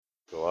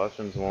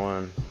Colossians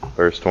 1,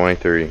 verse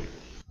 23.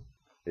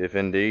 If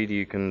indeed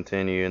you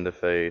continue in the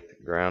faith,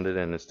 grounded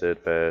and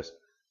steadfast,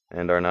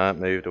 and are not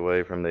moved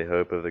away from the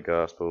hope of the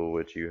gospel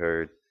which you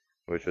heard,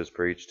 which was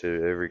preached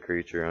to every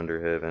creature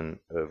under heaven,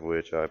 of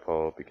which I,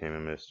 Paul, became a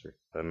minister.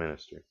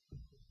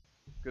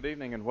 Good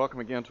evening and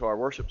welcome again to our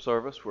worship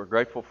service. We're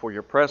grateful for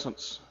your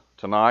presence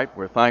tonight.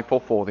 We're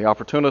thankful for the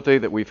opportunity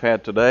that we've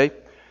had today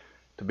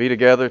to be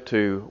together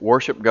to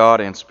worship God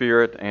in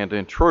spirit and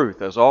in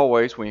truth. As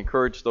always, we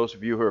encourage those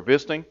of you who are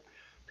visiting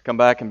to come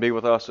back and be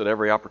with us at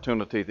every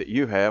opportunity that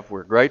you have.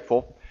 We're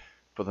grateful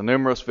for the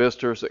numerous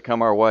visitors that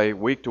come our way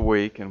week to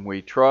week, and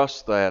we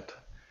trust that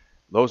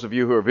those of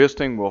you who are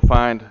visiting will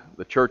find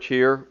the church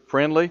here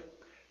friendly,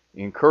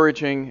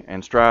 encouraging,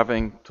 and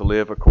striving to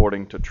live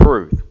according to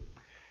truth.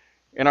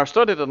 In our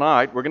study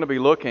tonight, we're going to be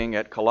looking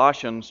at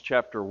Colossians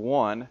chapter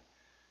 1.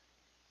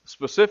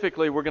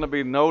 Specifically, we're going to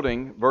be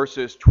noting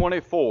verses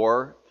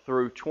 24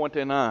 through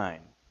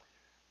 29.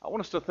 I want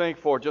us to think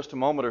for just a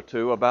moment or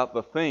two about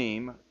the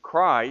theme,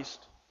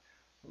 Christ,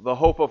 the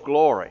hope of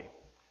glory.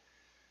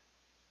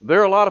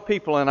 There are a lot of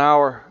people in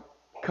our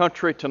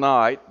country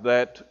tonight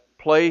that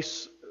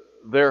place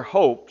their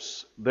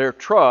hopes, their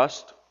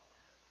trust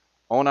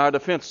on our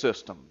defense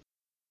system.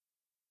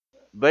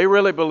 They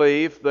really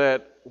believe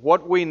that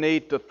what we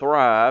need to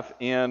thrive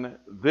in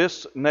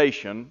this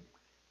nation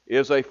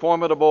is a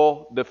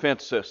formidable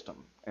defense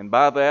system. And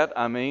by that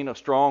I mean a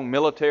strong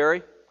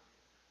military,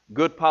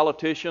 good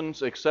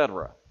politicians,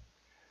 etc.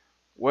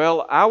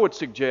 Well, I would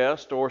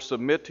suggest or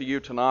submit to you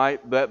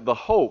tonight that the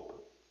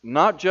hope,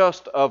 not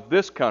just of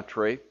this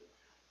country,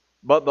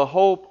 but the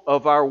hope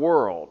of our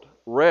world,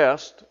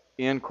 rests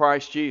in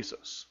Christ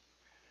Jesus.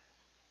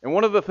 And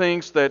one of the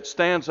things that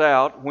stands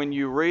out when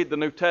you read the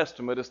New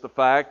Testament is the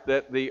fact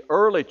that the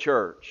early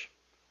church,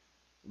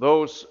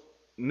 those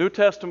New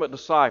Testament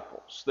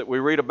disciples that we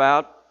read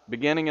about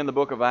beginning in the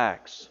book of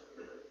Acts,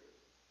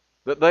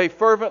 that they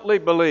fervently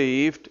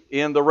believed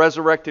in the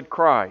resurrected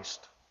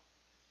Christ.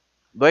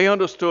 They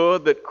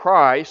understood that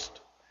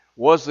Christ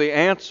was the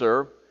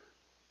answer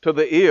to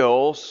the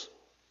ills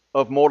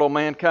of mortal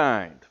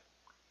mankind.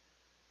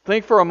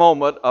 Think for a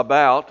moment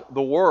about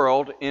the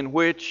world in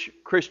which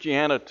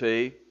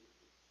Christianity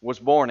was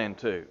born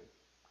into.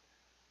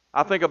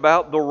 I think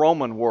about the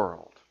Roman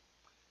world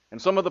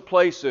and some of the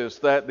places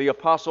that the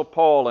Apostle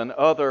Paul and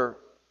other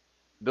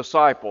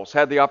disciples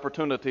had the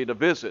opportunity to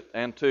visit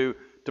and to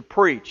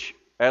preach,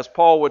 as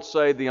Paul would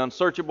say, the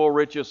unsearchable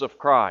riches of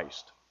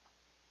Christ.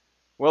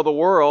 Well, the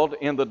world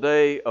in the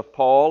day of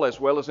Paul, as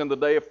well as in the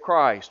day of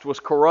Christ, was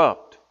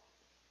corrupt,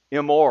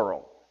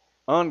 immoral,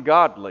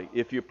 ungodly,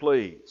 if you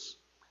please.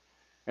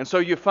 And so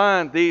you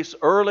find these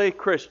early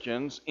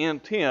Christians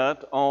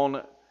intent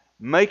on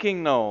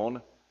making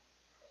known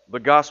the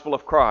gospel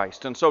of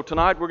Christ. And so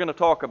tonight we're going to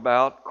talk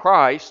about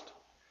Christ,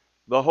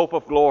 the hope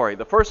of glory.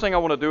 The first thing I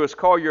want to do is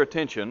call your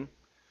attention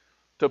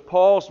to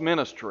Paul's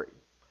ministry.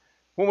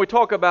 When we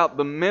talk about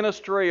the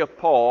ministry of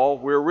Paul,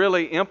 we're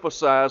really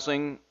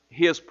emphasizing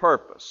his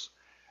purpose.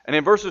 And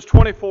in verses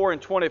 24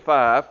 and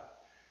 25,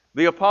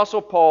 the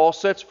Apostle Paul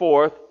sets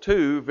forth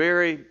two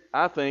very,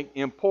 I think,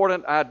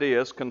 important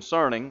ideas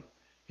concerning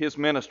his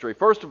ministry.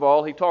 First of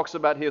all, he talks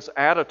about his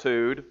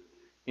attitude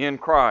in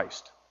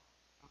Christ.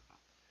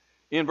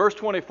 In verse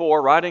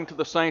 24, writing to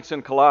the saints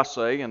in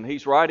Colossae, and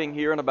he's writing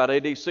here in about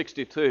AD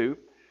 62,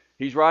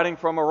 he's writing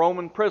from a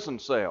Roman prison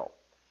cell.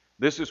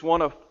 This is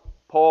one of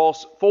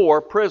Paul's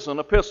 4 prison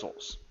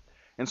epistles.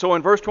 And so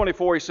in verse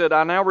 24 he said,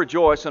 I now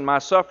rejoice in my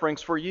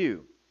sufferings for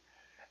you,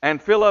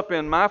 and fill up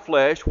in my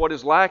flesh what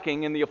is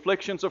lacking in the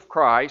afflictions of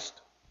Christ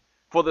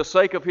for the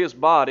sake of his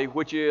body,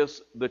 which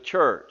is the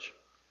church.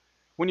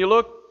 When you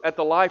look at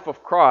the life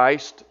of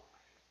Christ,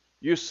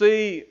 you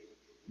see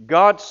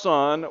God's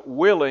Son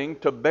willing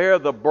to bear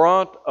the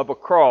brunt of a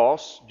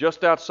cross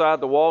just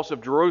outside the walls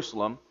of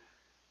Jerusalem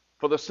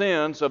for the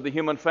sins of the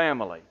human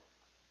family.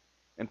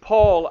 And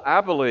Paul,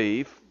 I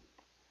believe,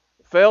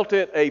 felt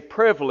it a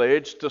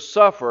privilege to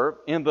suffer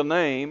in the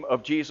name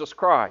of Jesus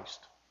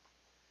Christ.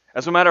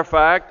 As a matter of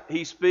fact,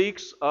 he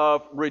speaks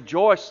of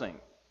rejoicing,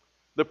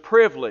 the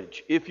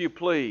privilege, if you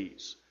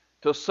please,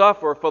 to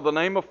suffer for the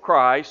name of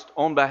Christ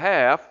on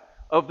behalf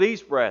of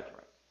these brethren.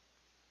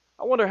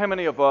 I wonder how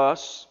many of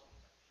us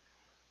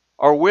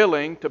are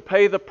willing to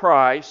pay the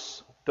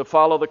price to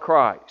follow the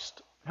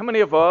Christ. How many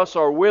of us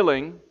are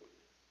willing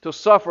to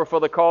suffer for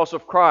the cause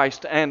of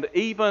Christ, and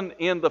even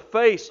in the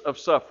face of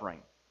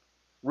suffering,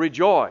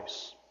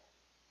 rejoice?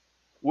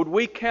 Would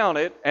we count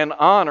it an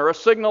honor, a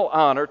signal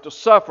honor, to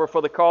suffer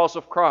for the cause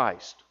of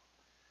Christ?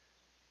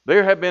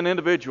 There have been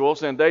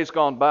individuals in days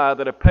gone by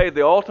that have paid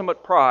the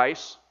ultimate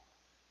price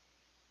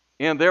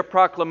in their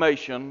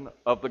proclamation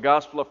of the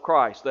gospel of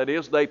Christ. That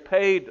is, they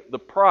paid the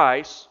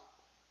price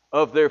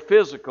of their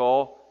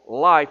physical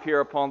life here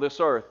upon this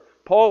earth.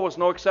 Paul was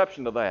no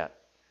exception to that.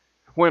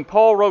 When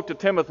Paul wrote to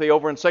Timothy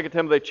over in 2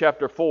 Timothy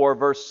chapter 4,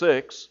 verse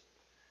 6,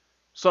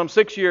 some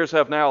 6 years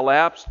have now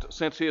elapsed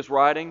since he is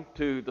writing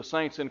to the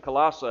saints in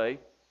Colossae,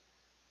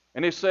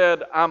 and he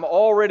said, I'm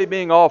already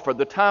being offered,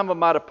 the time of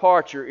my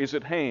departure is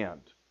at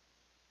hand.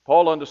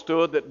 Paul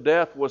understood that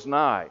death was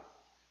nigh.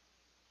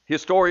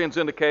 Historians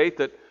indicate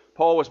that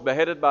Paul was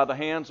beheaded by the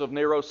hands of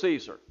Nero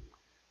Caesar.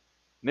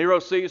 Nero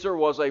Caesar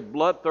was a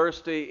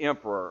bloodthirsty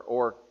emperor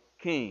or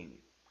king,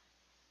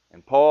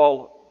 and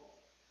Paul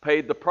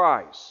paid the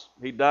price.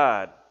 He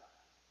died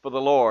for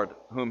the Lord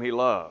whom he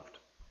loved.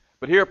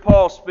 But here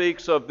Paul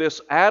speaks of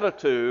this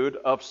attitude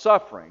of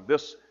suffering,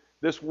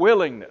 this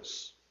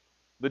willingness,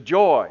 the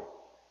joy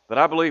that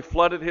I believe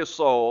flooded his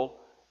soul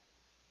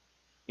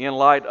in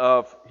light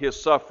of his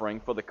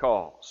suffering for the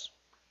cause.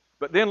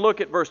 But then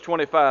look at verse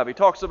 25. He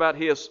talks about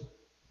his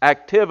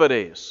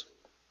activities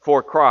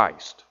for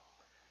Christ.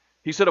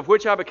 He said, of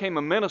which I became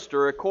a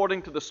minister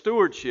according to the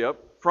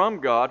stewardship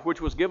from God,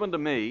 which was given to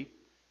me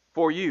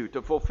for you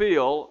to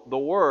fulfill the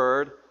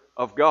word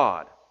of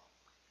God.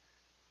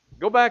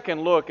 Go back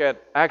and look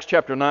at Acts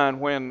chapter 9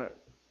 when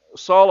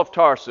Saul of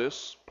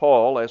Tarsus,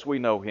 Paul as we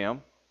know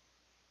him,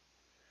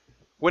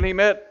 when he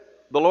met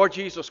the Lord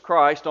Jesus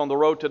Christ on the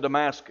road to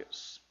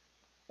Damascus.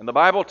 And the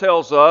Bible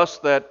tells us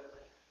that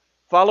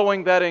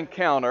following that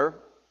encounter,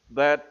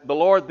 that the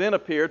Lord then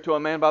appeared to a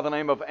man by the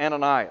name of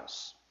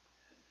Ananias.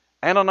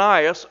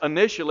 Ananias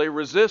initially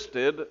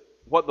resisted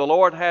what the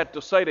Lord had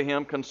to say to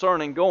him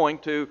concerning going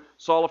to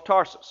Saul of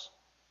Tarsus.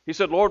 He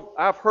said, Lord,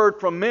 I've heard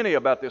from many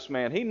about this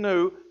man. He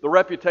knew the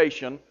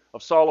reputation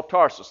of Saul of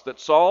Tarsus, that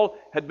Saul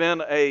had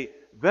been a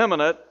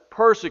vehement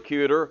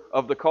persecutor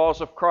of the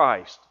cause of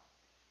Christ.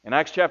 In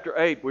Acts chapter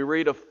 8, we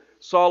read of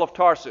Saul of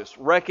Tarsus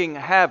wreaking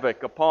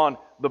havoc upon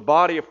the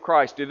body of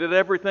Christ. He did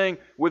everything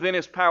within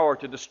his power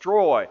to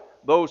destroy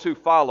those who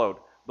followed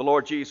the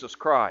Lord Jesus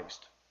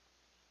Christ.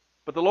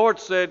 But the Lord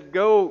said,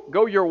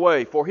 Go your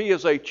way, for he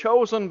is a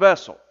chosen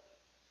vessel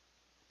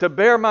to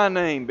bear my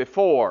name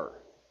before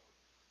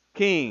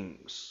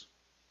kings,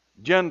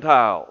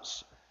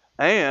 Gentiles,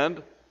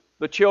 and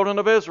the children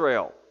of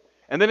Israel.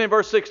 And then in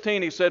verse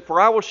 16 he said, For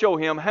I will show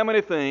him how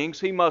many things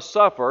he must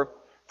suffer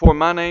for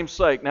my name's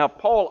sake. Now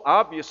Paul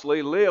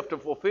obviously lived to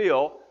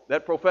fulfill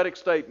that prophetic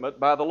statement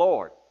by the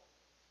Lord.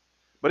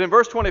 But in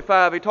verse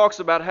 25 he talks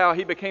about how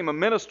he became a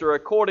minister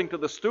according to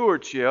the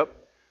stewardship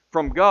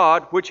from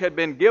God which had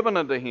been given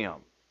unto him.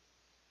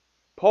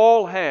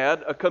 Paul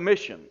had a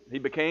commission. He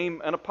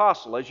became an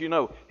apostle, as you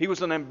know. He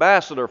was an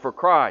ambassador for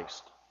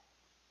Christ.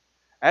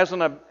 As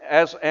an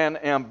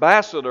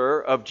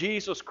ambassador of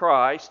Jesus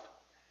Christ,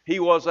 he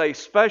was a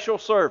special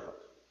servant.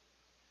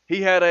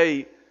 He had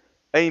a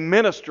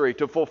ministry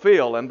to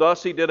fulfill, and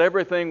thus he did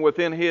everything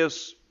within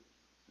his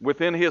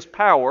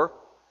power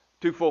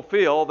to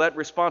fulfill that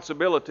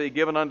responsibility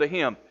given unto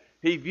him.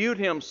 He viewed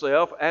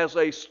himself as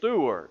a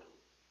steward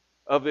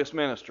of this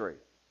ministry.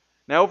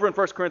 Now over in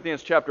 1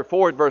 Corinthians chapter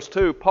 4 at verse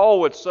 2,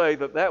 Paul would say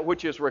that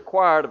which is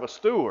required of a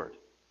steward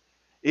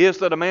is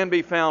that a man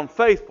be found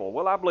faithful.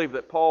 Well, I believe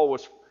that Paul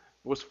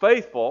was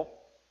faithful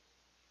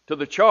to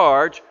the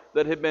charge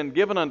that had been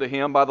given unto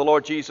him by the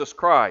Lord Jesus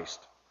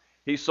Christ.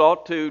 He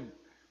sought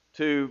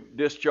to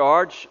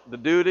discharge the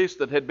duties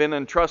that had been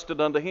entrusted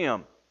unto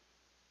him.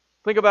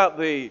 Think about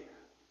the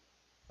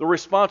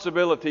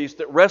responsibilities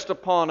that rest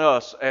upon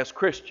us as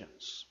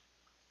Christians.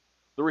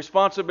 The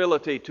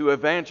responsibility to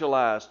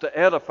evangelize, to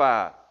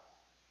edify,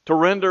 to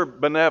render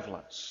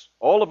benevolence.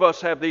 All of us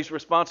have these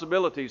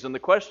responsibilities, and the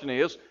question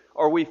is,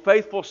 are we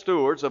faithful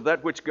stewards of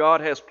that which God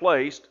has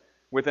placed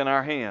within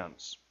our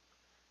hands?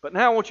 But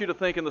now I want you to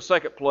think in the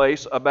second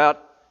place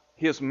about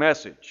his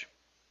message.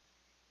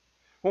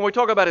 When we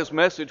talk about his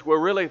message, we're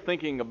really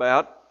thinking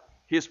about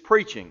his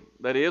preaching,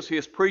 that is,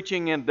 his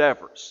preaching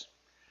endeavors.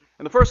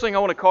 And the first thing I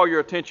want to call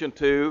your attention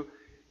to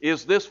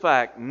is this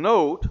fact.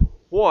 Note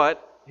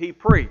what he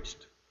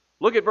preached.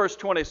 Look at verse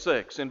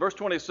 26. In verse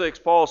 26,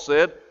 Paul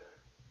said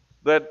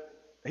that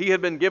he had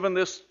been given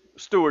this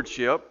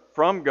stewardship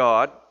from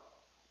God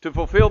to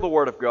fulfill the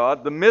word of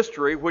God, the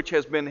mystery which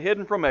has been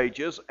hidden from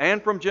ages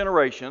and from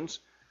generations,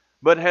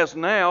 but has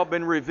now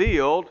been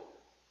revealed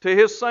to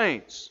his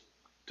saints.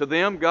 To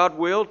them God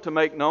willed to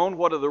make known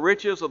what are the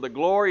riches of the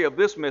glory of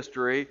this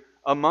mystery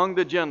among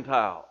the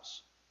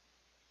Gentiles,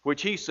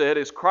 which he said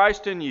is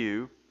Christ in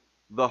you,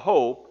 the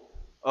hope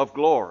of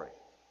glory.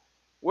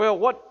 Well,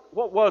 what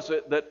was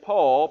it that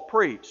Paul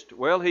preached?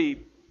 Well, he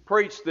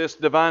preached this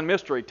divine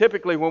mystery.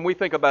 Typically, when we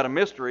think about a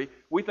mystery,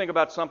 we think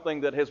about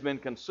something that has been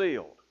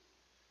concealed.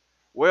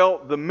 Well,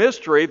 the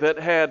mystery that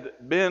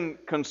had been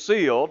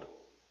concealed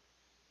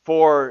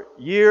for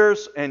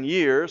years and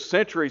years,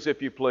 centuries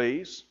if you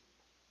please,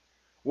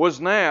 was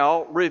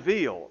now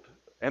revealed.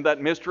 And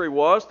that mystery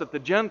was that the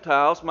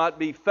Gentiles might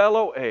be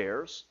fellow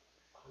heirs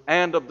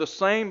and of the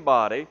same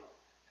body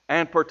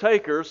and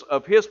partakers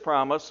of his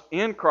promise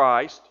in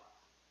Christ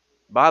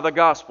by the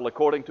gospel,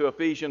 according to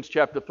Ephesians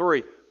chapter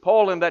 3.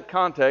 Paul in that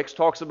context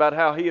talks about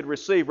how he had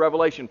received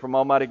revelation from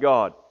Almighty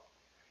God.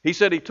 He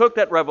said he took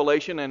that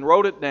revelation and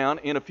wrote it down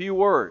in a few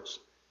words,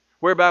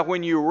 whereby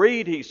when you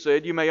read, he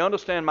said, you may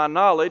understand my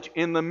knowledge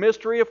in the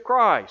mystery of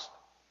Christ,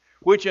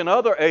 which in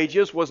other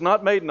ages was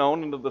not made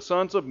known unto the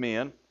sons of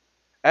men,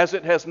 as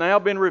it has now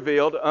been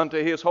revealed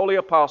unto his holy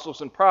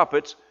apostles and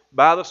prophets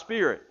by the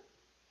Spirit.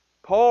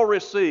 Paul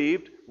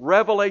received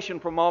revelation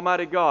from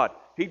Almighty God.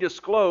 He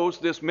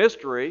disclosed this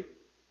mystery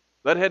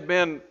that had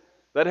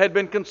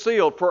been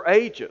concealed for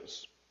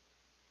ages.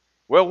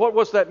 Well, what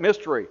was that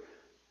mystery?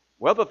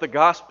 Well, that the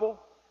gospel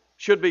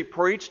should be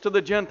preached to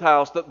the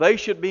Gentiles, that they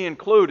should be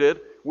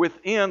included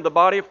within the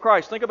body of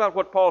Christ. Think about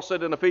what Paul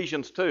said in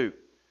Ephesians 2,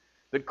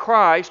 that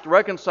Christ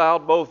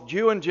reconciled both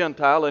Jew and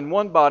Gentile in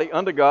one body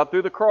unto God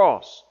through the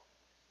cross.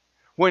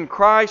 When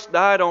Christ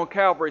died on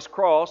Calvary's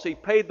cross, He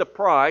paid the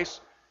price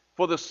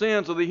for the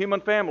sins of the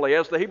human family.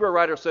 As the Hebrew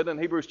writer said in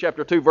Hebrews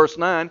chapter 2, verse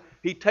 9,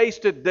 He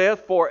tasted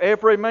death for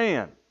every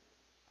man.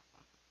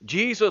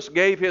 Jesus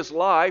gave His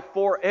life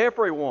for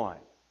everyone.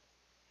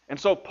 And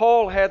so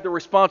Paul had the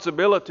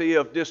responsibility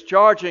of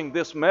discharging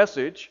this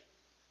message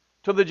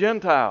to the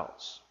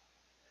Gentiles.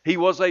 He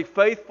was a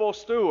faithful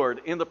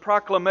steward in the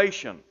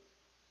proclamation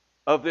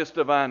of this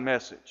divine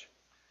message.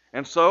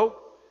 And so,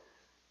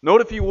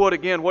 note if you would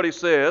again what he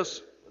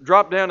says.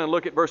 Drop down and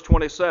look at verse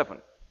 27.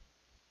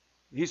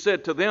 He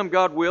said, to them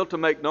God willed to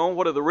make known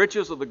what are the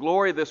riches of the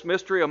glory of this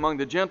mystery among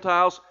the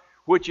Gentiles,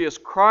 which is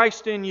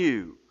Christ in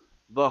you,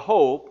 the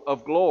hope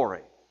of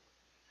glory.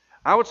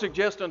 I would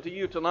suggest unto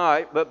you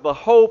tonight that the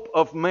hope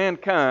of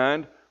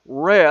mankind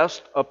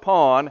rests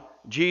upon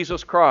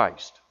Jesus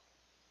Christ.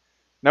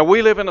 Now,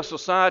 we live in a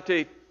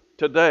society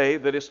today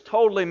that is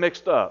totally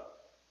mixed up,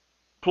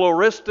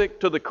 pluralistic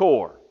to the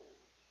core.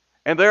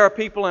 And there are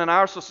people in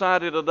our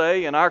society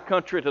today, in our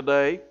country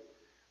today,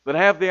 that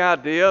have the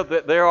idea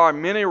that there are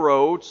many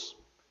roads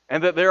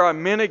and that there are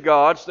many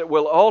gods that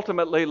will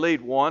ultimately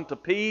lead one to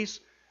peace,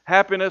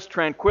 happiness,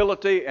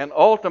 tranquility, and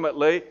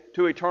ultimately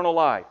to eternal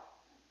life.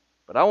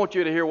 But I want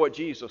you to hear what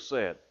Jesus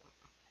said.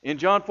 In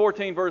John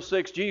 14, verse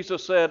 6,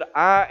 Jesus said,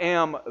 I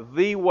am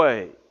the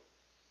way,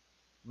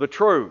 the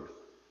truth,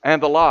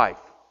 and the life.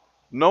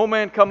 No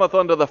man cometh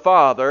unto the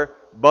Father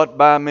but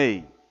by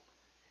me.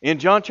 In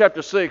John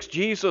chapter 6,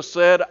 Jesus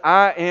said,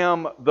 I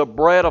am the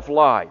bread of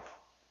life.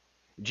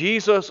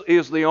 Jesus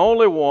is the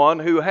only one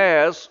who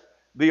has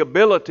the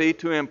ability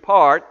to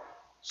impart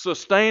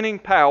sustaining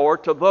power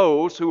to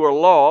those who are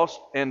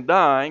lost and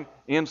dying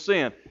in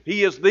sin.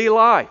 He is the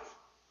life,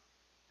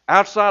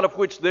 outside of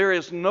which there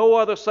is no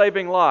other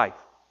saving life.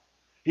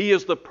 He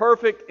is the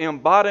perfect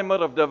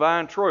embodiment of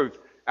divine truth,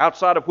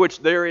 outside of which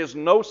there is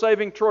no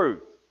saving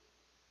truth.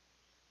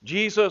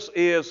 Jesus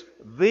is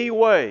the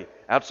way,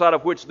 outside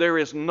of which there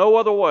is no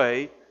other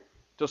way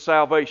to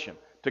salvation,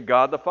 to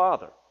God the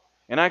Father.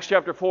 In Acts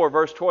chapter 4,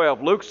 verse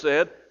 12, Luke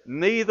said,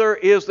 neither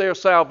is there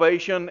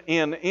salvation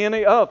in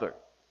any other.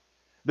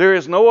 There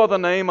is no other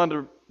name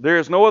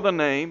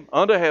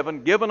under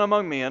heaven given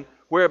among men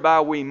whereby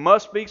we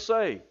must be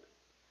saved.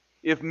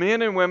 If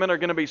men and women are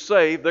going to be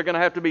saved, they're going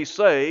to have to be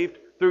saved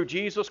through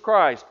Jesus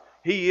Christ.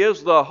 He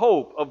is the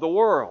hope of the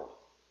world.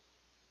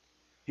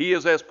 He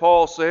is, as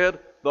Paul said,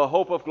 the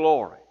hope of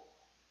glory.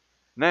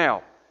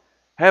 Now,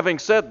 having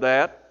said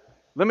that,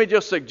 let me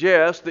just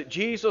suggest that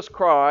Jesus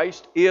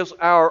Christ is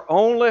our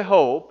only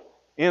hope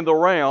in the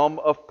realm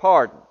of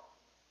pardon.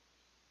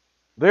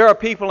 There are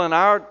people in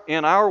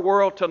our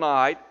world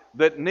tonight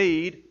that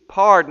need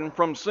pardon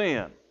from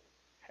sin.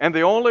 And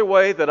the only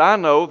way that I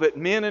know that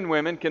men and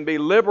women can be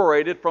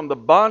liberated from the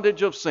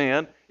bondage of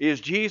sin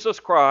is Jesus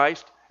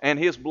Christ and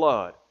His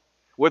blood.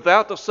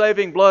 Without the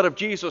saving blood of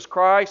Jesus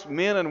Christ,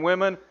 men and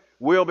women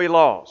will be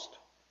lost.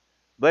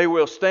 They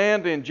will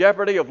stand in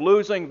jeopardy of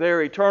losing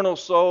their eternal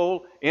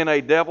soul in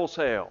a devil's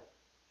hell.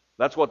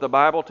 That's what the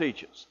Bible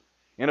teaches.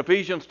 In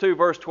Ephesians 2,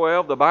 verse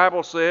 12, the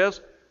Bible says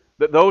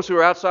that those who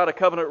are outside a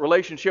covenant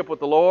relationship with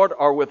the Lord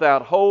are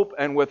without hope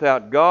and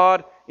without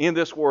God in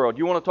this world.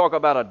 You want to talk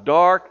about a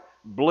dark,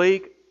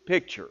 bleak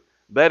picture.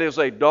 That is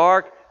a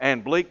dark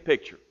and bleak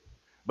picture.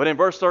 But in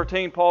verse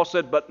 13, Paul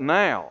said, but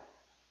now,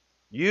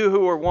 you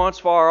who were once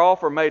far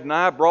off are made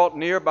nigh, brought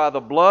near by the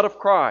blood of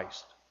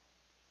Christ.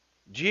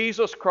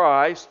 Jesus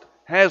Christ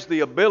has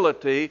the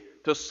ability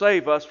to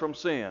save us from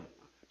sin,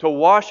 to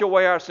wash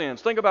away our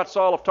sins. Think about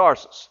Saul of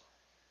Tarsus.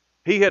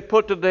 He had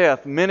put to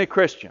death many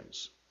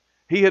Christians.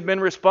 He had been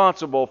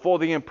responsible for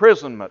the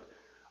imprisonment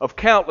of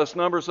countless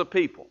numbers of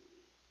people.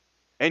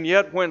 And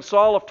yet when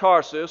Saul of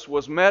Tarsus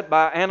was met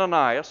by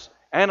Ananias,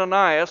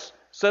 Ananias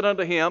said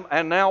unto him,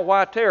 and now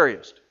why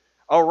tarriest?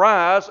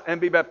 Arise and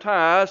be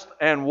baptized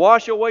and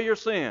wash away your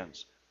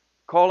sins,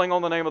 calling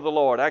on the name of the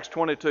Lord. Acts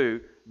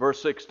 22,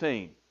 verse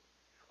 16.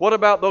 What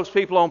about those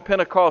people on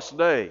Pentecost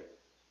Day?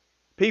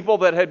 People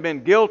that had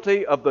been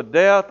guilty of the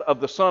death of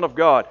the Son of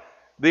God.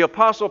 The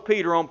Apostle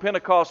Peter on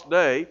Pentecost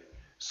Day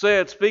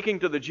said, speaking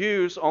to the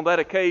Jews on that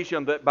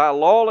occasion, that by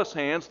lawless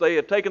hands they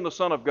had taken the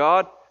Son of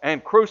God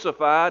and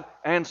crucified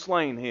and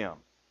slain Him.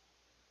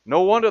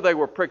 No wonder they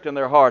were pricked in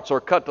their hearts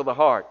or cut to the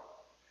heart.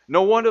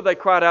 No wonder they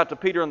cried out to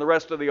Peter and the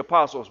rest of the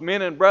apostles,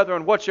 men and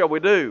brethren, what shall we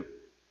do?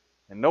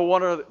 And no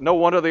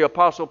wonder the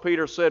Apostle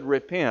Peter said,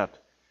 repent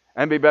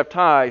and be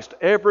baptized,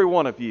 every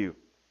one of you,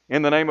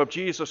 in the name of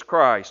Jesus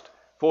Christ,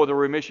 for the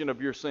remission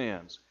of your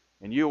sins,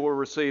 and you will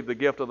receive the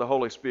gift of the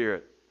Holy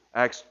Spirit.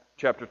 Acts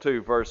chapter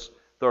 2, verse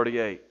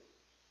 38.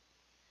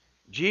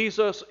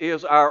 Jesus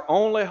is our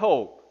only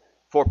hope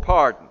for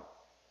pardon.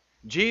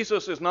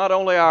 Jesus is not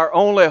only our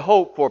only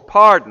hope for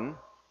pardon,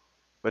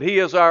 but He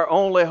is our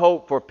only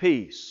hope for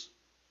peace.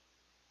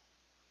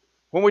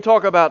 When we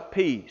talk about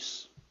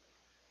peace,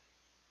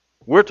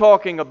 we're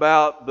talking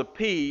about the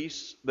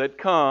peace that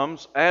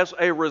comes as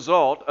a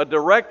result, a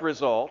direct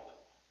result,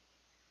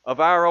 of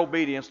our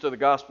obedience to the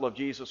gospel of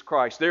Jesus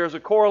Christ. There is a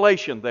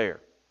correlation there.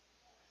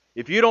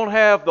 If you don't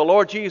have the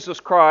Lord Jesus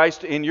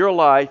Christ in your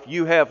life,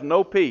 you have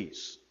no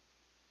peace.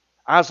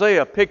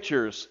 Isaiah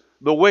pictures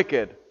the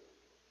wicked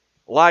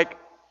like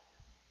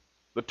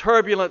the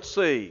turbulent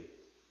sea,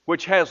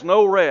 which has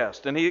no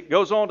rest. And he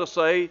goes on to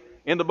say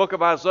in the book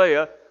of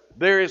Isaiah,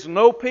 there is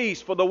no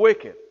peace for the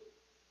wicked.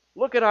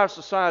 Look at our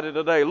society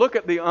today. Look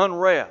at the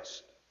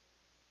unrest.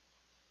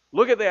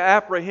 Look at the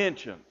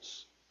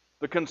apprehensions,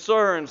 the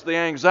concerns, the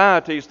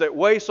anxieties that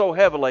weigh so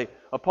heavily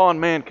upon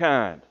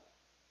mankind.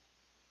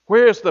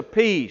 Where is the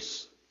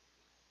peace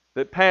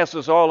that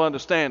passes all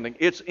understanding?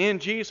 It's in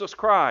Jesus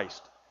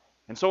Christ.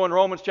 And so in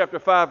Romans chapter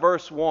 5,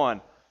 verse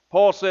 1,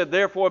 Paul said,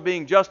 therefore,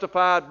 being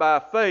justified by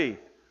faith,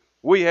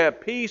 we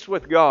have peace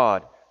with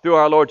God through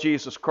our Lord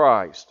Jesus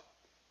Christ.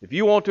 If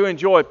you want to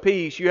enjoy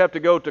peace, you have to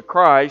go to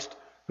Christ,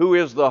 who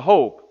is the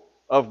hope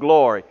of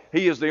glory.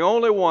 He is the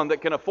only one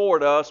that can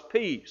afford us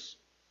peace.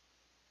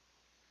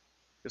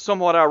 It's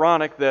somewhat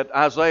ironic that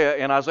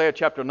in Isaiah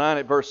chapter 9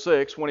 at verse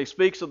 6, when he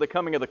speaks of the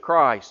coming of the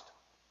Christ,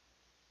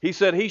 he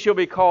said, he shall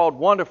be called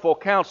Wonderful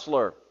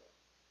Counselor,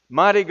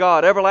 Mighty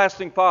God,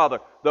 Everlasting Father,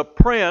 the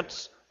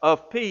Prince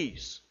of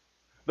Peace.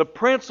 The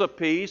Prince of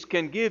Peace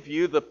can give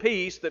you the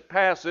peace that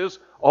passes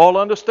all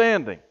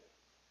understanding.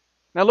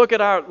 Now look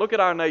at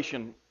our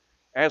nation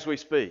as we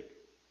speak.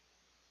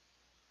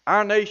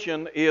 Our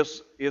nation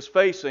is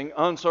facing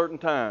uncertain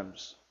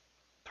times,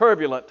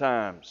 turbulent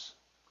times.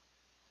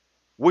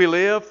 We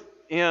live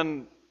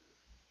in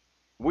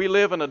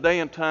a day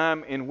and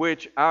time in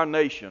which our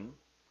nation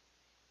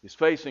is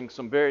facing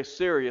some very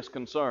serious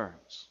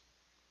concerns.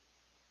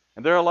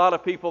 And there are a lot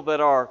of people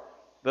that are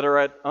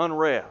at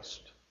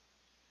unrest.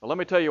 But let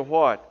me tell you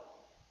what,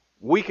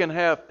 we can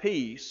have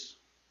peace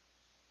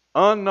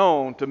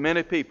unknown to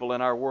many people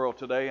in our world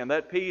today, and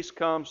that peace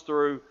comes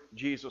through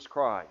Jesus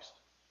Christ.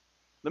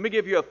 Let me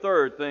give you a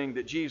third thing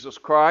that Jesus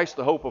Christ,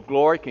 the hope of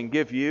glory, can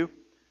give you,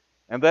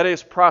 and that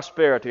is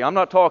prosperity. I'm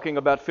not talking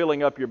about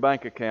filling up your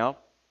bank account.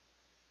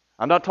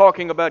 I'm not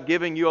talking about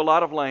giving you a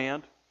lot of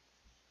land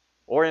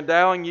or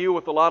endowing you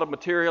with a lot of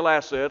material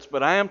assets,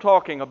 but I am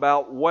talking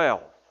about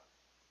wealth,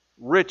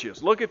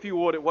 riches. Look, if you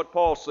would, at what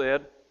Paul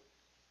said.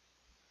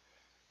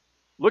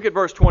 Look at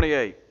verse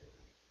 28.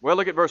 Well,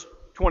 look at verse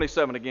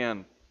 27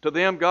 again. To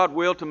them God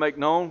willed to make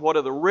known what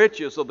are the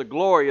riches of the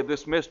glory of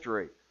this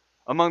mystery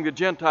among the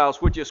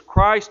Gentiles, which is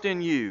Christ in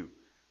you,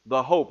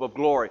 the hope of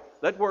glory.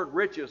 That word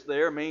riches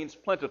there means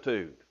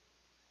plenitude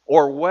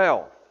or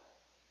wealth.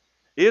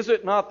 Is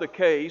it not the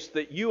case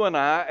that you and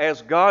I,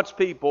 as God's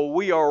people,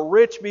 we are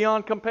rich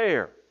beyond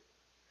compare?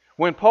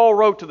 When Paul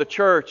wrote to the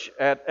church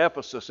at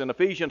Ephesus in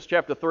Ephesians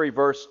chapter 3,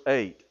 verse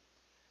 8,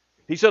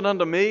 he said,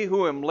 unto me,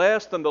 who am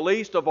less than the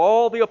least of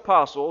all the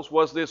apostles,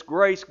 was this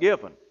grace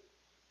given,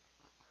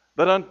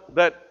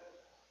 that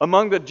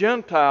among the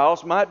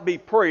Gentiles might be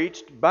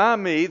preached by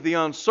me the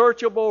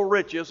unsearchable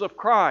riches of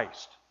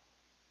Christ.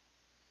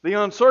 The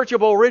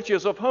unsearchable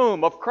riches of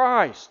whom? Of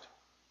Christ.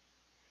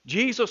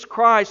 Jesus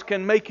Christ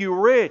can make you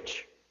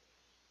rich.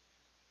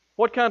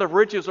 What kind of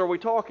riches are we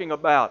talking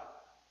about?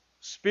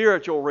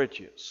 Spiritual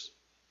riches.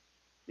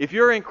 If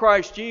you're in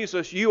Christ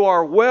Jesus, you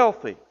are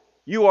wealthy.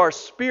 You are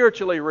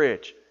spiritually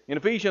rich. In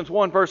Ephesians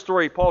 1 verse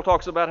 3, Paul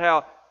talks about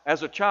how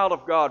as a child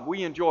of God,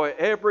 we enjoy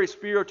every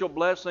spiritual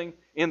blessing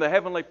in the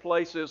heavenly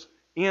places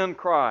in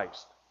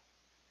Christ.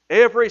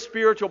 Every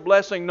spiritual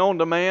blessing known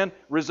to man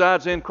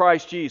resides in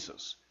Christ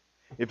Jesus.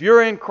 If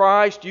you're in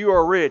Christ, you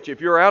are rich.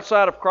 If you're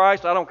outside of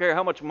Christ, I don't care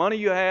how much money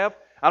you have.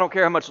 I don't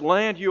care how much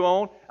land you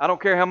own. I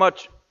don't care how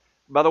much,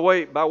 by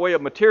way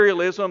of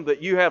materialism,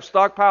 that you have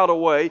stockpiled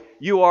away.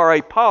 You are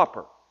a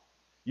pauper.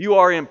 You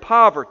are in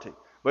poverty.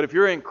 But if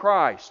you're in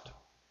Christ,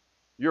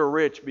 you're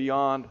rich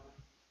beyond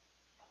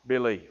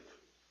belief.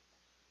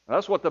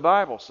 That's what the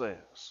Bible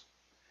says.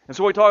 And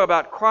so we talk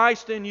about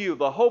Christ in you,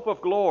 the hope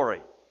of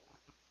glory.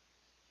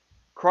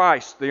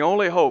 Christ, the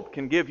only hope,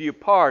 can give you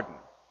pardon,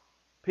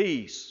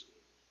 peace,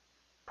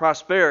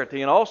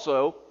 prosperity, and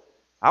also,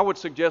 I would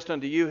suggest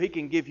unto you, He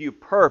can give you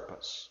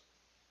purpose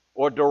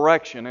or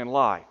direction in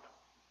life.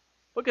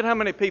 Look at how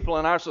many people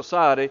in our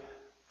society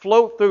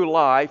float through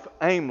life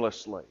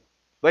aimlessly.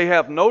 They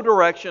have no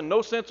direction,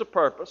 no sense of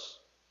purpose,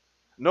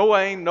 no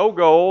aim, no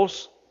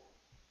goals.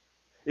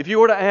 If you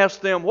were to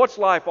ask them, what's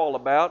life all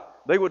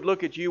about? They would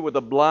look at you with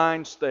a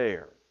blind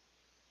stare,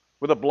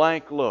 with a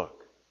blank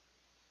look.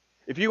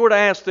 If you were to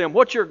ask them,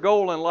 what's your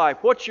goal in life?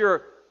 What's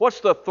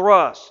the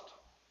thrust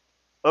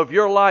of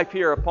your life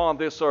here upon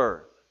this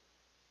earth?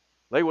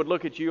 They would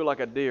look at you like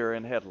a deer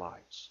in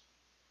headlights.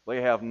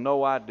 They have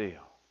no idea.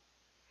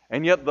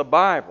 And yet the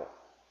Bible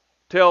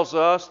tells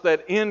us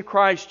that in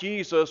Christ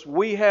Jesus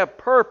we have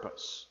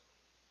purpose.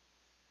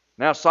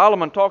 Now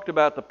Solomon talked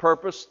about the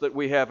purpose that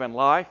we have in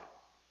life.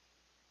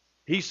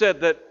 He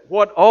said that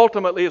what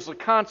ultimately is the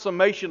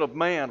consummation of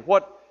man,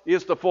 what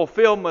is the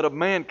fulfillment of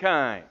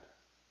mankind,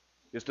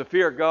 is to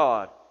fear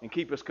God and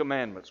keep His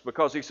commandments.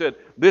 Because He said,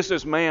 this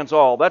is man's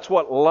all. That's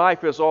what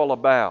life is all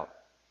about.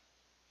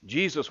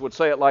 Jesus would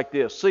say it like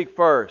this: seek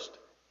first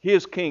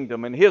His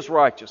kingdom and His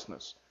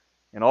righteousness,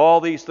 and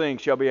all these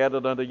things shall be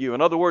added unto you.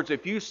 In other words,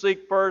 if you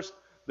seek first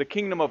the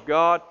kingdom of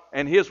God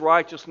and His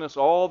righteousness,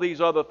 all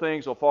these other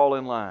things will fall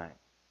in line.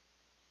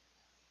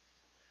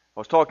 I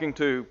was talking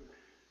to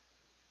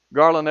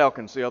Garland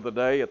Elkins the other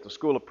day at the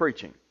School of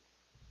Preaching.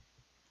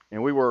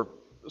 And we were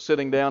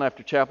sitting down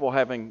after chapel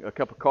having a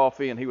cup of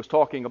coffee, and he was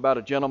talking about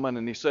a gentleman,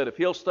 and he said, if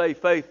he'll stay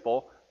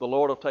faithful, the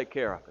Lord will take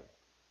care of him.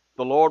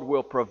 The Lord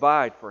will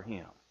provide for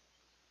him.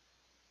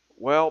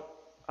 Well,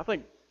 I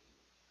think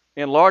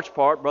in large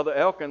part, Brother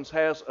Elkins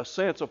has a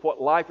sense of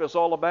what life is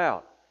all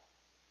about.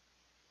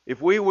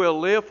 If we will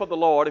live for the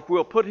Lord, if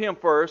we'll put Him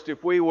first,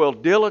 if we will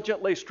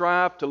diligently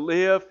strive to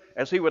live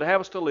as He would have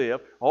us to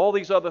live, all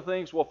these other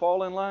things will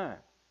fall in line.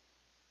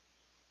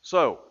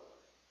 So,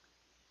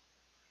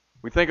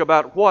 we think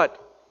about what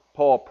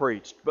Paul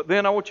preached. But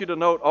then I want you to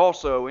note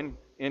also,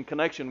 in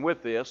connection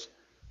with this,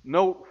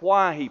 note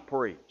why he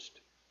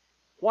preached.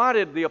 Why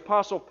did the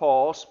Apostle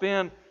Paul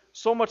spend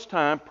so much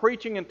time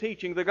preaching and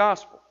teaching the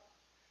gospel?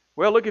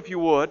 Well, look if you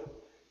would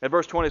at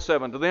verse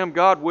 27. To them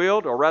God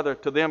willed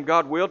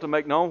to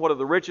make known what are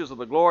the riches of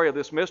the glory of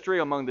this mystery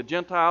among the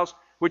Gentiles,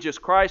 which is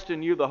Christ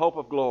in you, the hope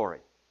of glory.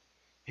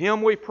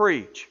 Him we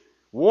preach,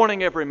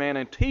 warning every man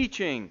and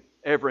teaching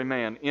every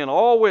man in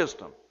all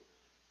wisdom,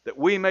 that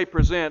we may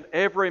present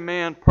every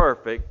man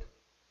perfect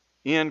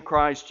in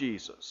Christ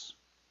Jesus.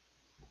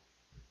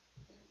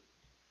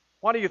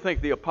 Why do you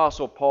think the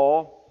Apostle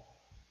Paul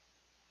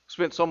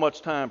spent so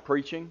much time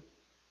preaching?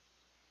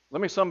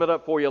 Let me sum it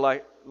up for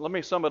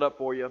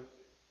you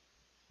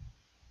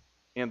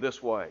in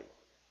this way.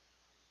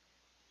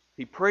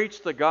 He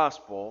preached the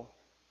gospel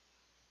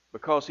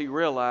because he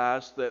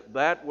realized that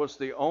that was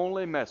the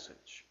only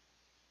message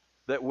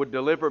that would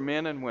deliver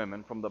men and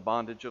women from the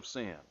bondage of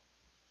sin.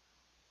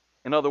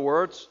 In other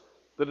words,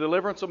 the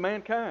deliverance of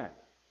mankind.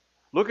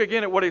 Look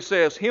again at what he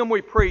says. Him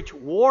we preach,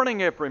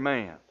 warning every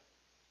man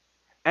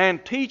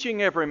and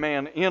teaching every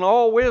man in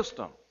all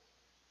wisdom.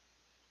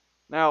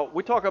 Now,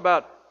 we talk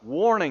about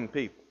warning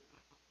people.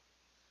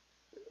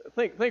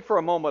 Think for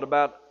a moment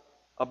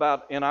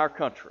about in our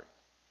country.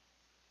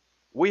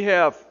 We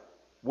have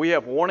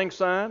warning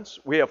signs.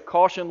 We have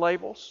caution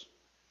labels.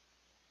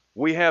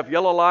 We have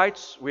yellow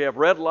lights. We have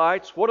red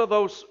lights. What are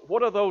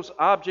those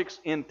objects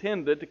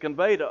intended to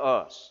convey to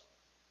us?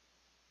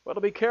 Well,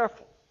 to be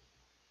careful.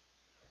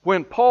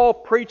 When Paul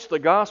preached the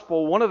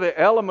gospel, one of the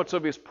elements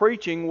of his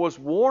preaching was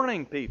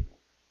warning people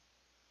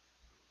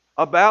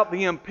about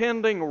the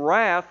impending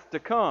wrath to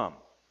come.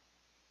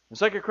 In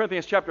 2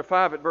 Corinthians chapter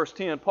 5 at verse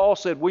 10, Paul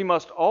said, we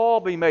must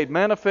all be made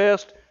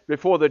manifest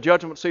before the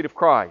judgment seat of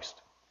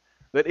Christ,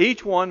 that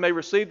each one may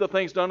receive the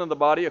things done in the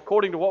body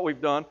according to what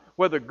we've done,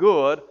 whether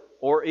good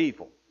or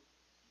evil.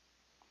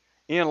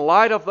 In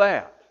light of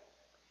that,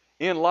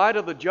 in light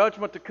of the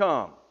judgment to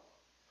come,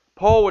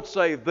 Paul would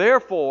say,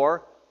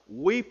 therefore,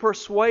 we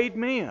persuade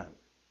men.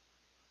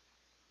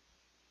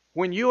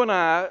 When you and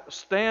I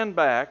stand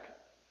back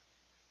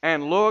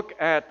and look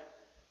at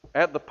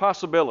the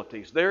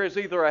possibilities, there is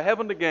either a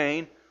heaven to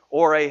gain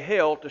or a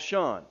hell to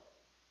shun.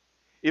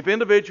 If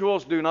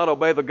individuals do not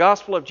obey the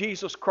gospel of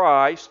Jesus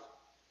Christ,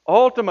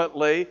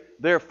 ultimately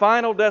their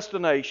final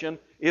destination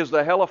is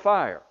the hell of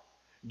fire.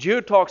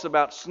 Jude talks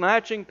about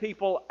snatching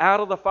people out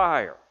of the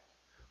fire.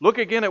 Look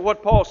again at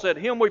what Paul said.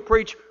 Him we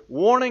preach,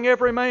 warning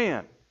every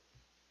man.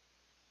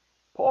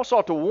 Paul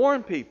sought to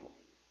warn people.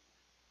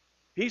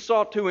 He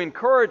sought to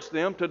encourage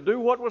them to do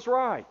what was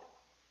right.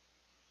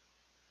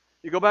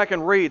 You go back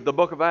and read the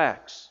book of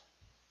Acts,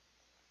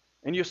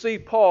 and you see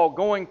Paul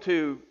going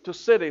to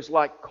cities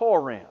like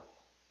Corinth,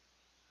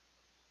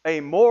 a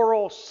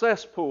moral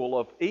cesspool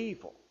of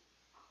evil.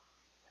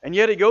 And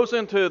yet he goes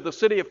into the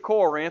city of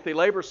Corinth. He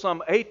labors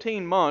some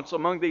 18 months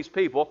among these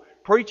people,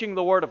 preaching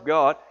the Word of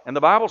God. And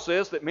the Bible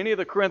says that many of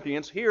the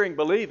Corinthians, hearing,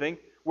 believing,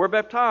 were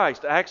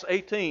baptized. Acts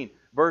 18,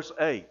 verse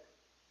 8.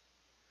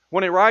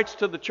 When he writes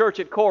to the church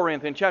at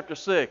Corinth in chapter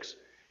 6,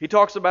 he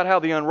talks about how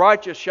the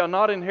unrighteous shall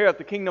not inherit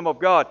the kingdom of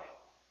God.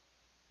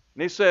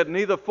 And he said,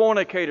 neither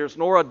fornicators,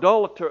 nor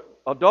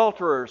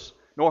adulterers,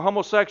 nor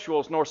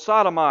homosexuals, nor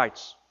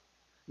sodomites,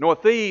 nor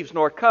thieves,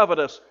 nor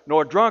covetous,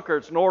 nor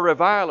drunkards, nor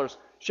revilers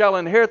shall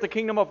inherit the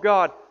kingdom of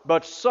God,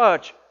 but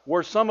such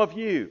were some of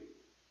you.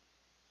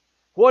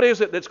 What is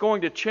it that's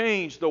going to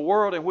change the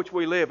world in which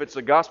we live? It's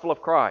the gospel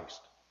of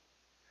Christ.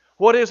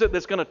 What is it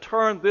that's going to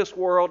turn this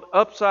world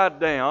upside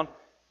down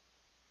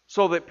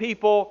so that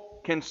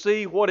people can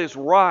see what is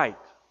right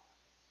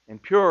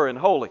and pure and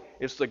holy?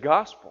 It's the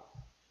gospel.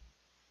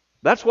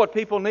 That's what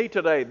people need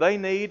today. They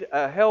need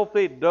a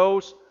healthy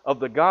dose of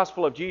the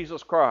gospel of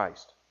Jesus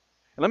Christ.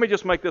 And let me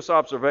just make this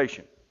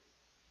observation.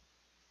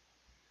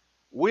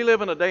 We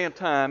live in a day and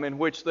time in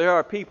which there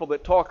are people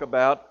that talk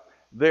about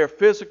their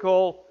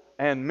physical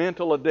and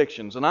mental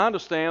addictions. And I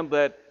understand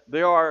that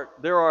there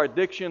are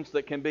addictions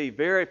that can be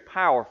very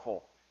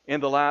powerful in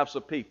the lives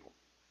of people.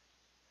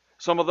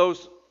 Some of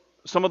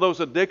those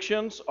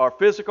addictions are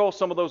physical,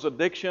 some of those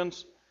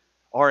addictions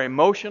are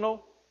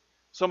emotional,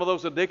 some of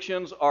those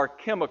addictions are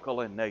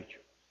chemical in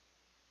nature.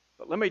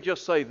 But let me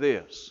just say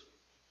this.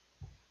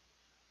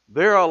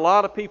 There are a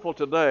lot of people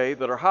today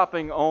that are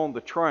hopping on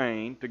the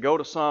train to go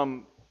to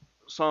some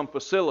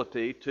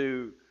facility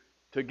to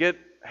get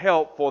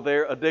help for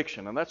their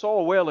addiction, and that's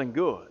all well and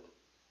good.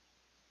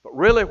 But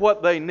really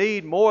what they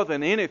need more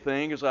than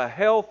anything is a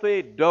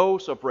healthy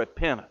dose of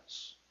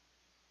repentance.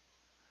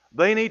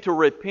 They need to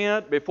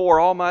repent before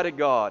Almighty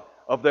God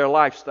of their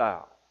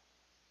lifestyle.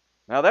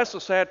 Now that's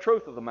the sad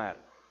truth of the matter.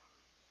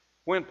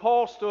 When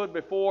Paul stood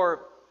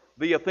before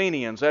the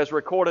Athenians, as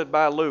recorded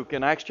by Luke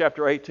in Acts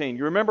chapter 18,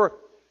 you remember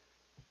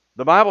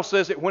the Bible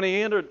says that when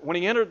he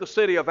entered the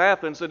city of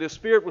Athens, that his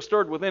spirit was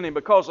stirred within him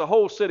because the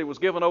whole city was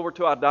given over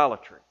to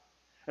idolatry.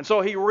 And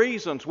so he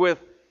reasons with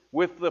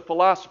the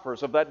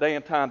philosophers of that day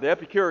and time, the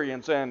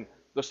Epicureans and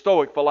the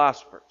Stoic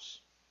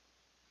philosophers.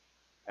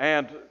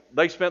 And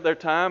they spent their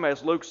time,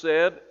 as Luke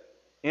said,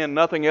 in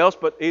nothing else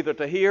but either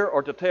to hear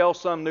or to tell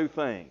some new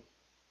thing.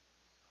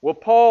 Well,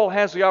 Paul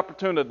has the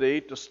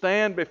opportunity to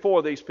stand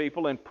before these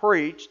people and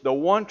preach the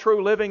one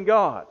true living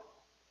God.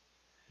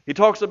 He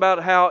talks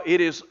about how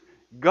it is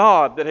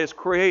God that has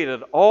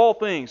created all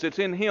things. It's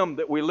in Him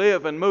that we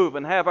live and move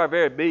and have our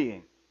very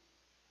being.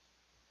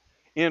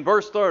 In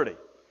verse 30,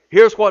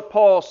 here's what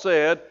Paul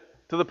said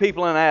to the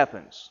people in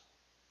Athens.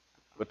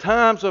 The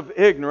times of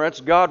ignorance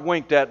God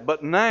winked at,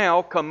 but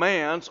now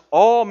commands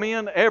all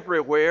men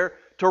everywhere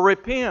to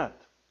repent.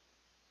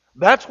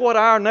 That's what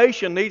our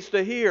nation needs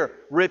to hear.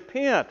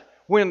 Repent.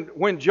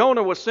 When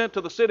Jonah was sent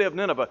to the city of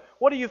Nineveh,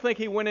 what do you think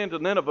he went into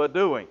Nineveh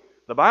doing?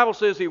 The Bible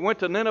says he went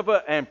to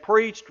Nineveh and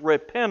preached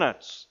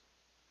repentance.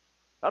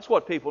 That's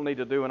what people need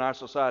to do in our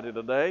society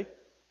today.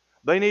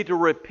 They need to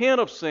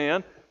repent of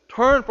sin,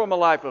 turn from a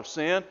life of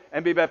sin,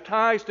 and be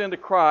baptized into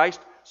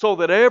Christ so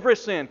that every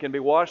sin can be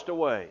washed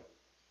away.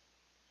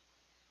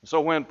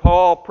 So when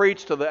Paul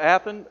preached to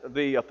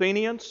the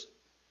Athenians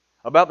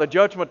about the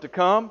judgment to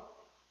come,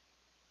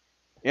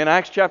 in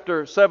Acts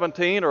chapter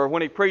 17, or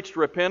when he preached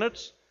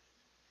repentance,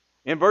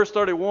 in verse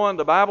 31,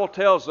 the Bible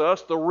tells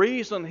us the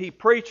reason he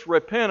preached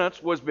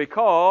repentance was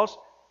because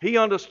he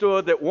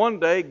understood that one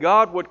day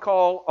God would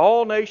call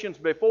all nations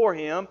before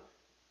Him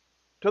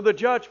to the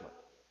judgment.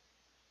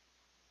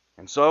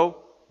 And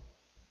so,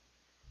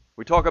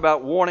 we talk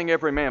about warning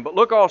every man. But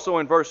look also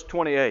in verse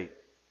 28.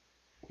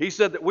 He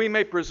said that we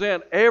may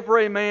present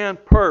every man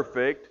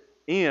perfect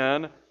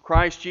in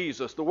Christ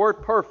Jesus. The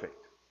word perfect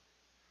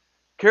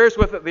carries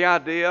with it the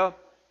idea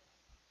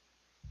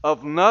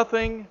of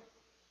nothing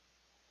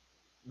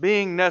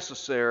being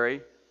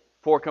necessary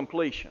for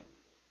completion.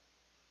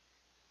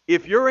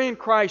 If you're in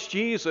Christ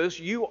Jesus,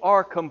 you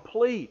are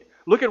complete.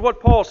 Look at what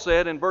Paul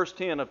said in verse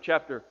 10 of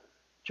chapter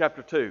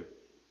 2.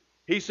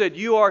 He said,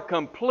 you are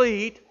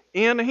complete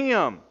in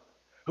Him,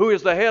 who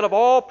is the head of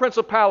all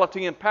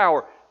principality and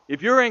power.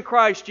 If you're in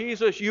Christ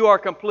Jesus, you are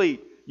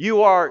complete.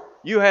 You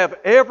have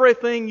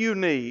everything you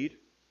need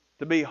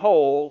to be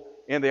whole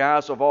in the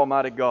eyes of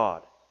Almighty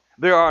God.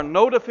 There are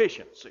no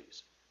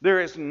deficiencies. There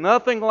is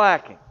nothing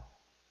lacking.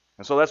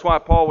 And so that's why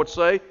Paul would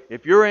say,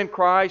 if you're in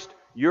Christ,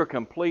 you're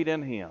complete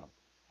in Him.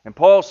 And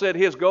Paul said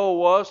his goal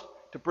was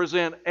to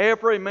present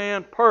every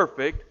man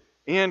perfect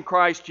in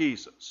Christ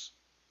Jesus.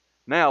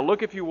 Now,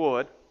 look if you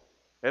would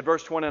at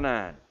verse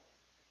 29.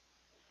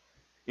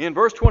 In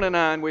verse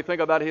 29, we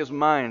think about his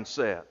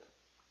mindset.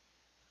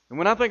 And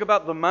when I think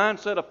about the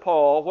mindset of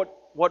Paul,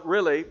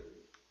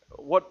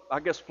 what I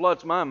guess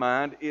floods my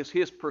mind is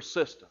his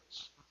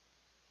persistence.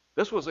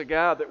 This was a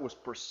guy that was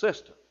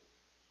persistent.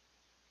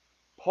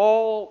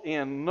 Paul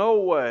in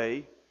no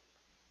way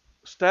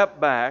stepped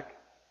back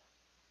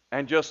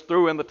and just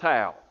threw in the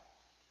towel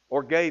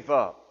or gave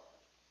up.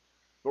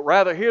 But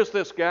rather, here's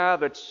this guy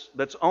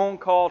that's on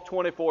call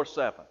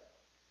 24/7.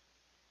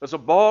 There's a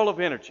ball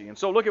of energy. And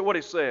so look at what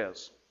he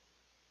says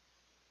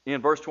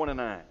in verse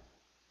 29.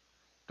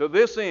 To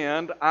this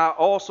end I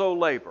also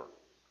labor,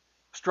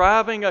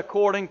 striving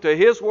according to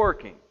His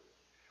working,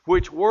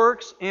 which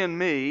works in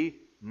me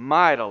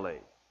mightily.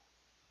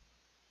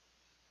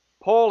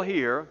 Paul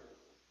here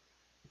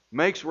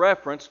makes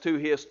reference to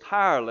his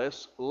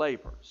tireless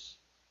labors.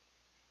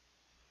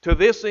 To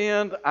this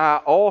end I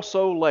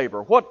also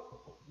labor. What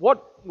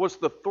was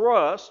the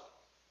thrust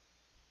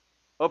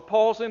of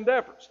Paul's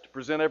endeavors? To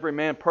present every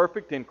man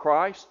perfect in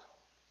Christ,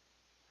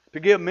 to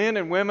give men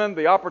and women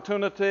the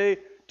opportunity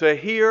to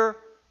hear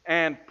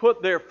and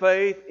put their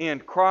faith in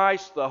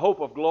Christ, the hope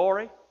of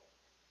glory.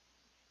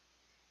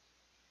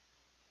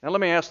 Now let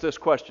me ask this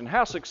question.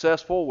 How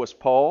successful was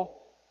Paul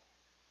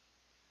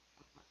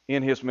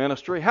in his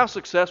ministry? How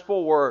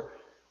successful were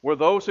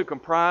those who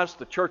comprised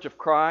the Church of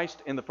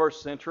Christ in the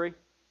first century?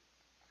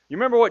 You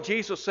remember what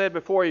Jesus said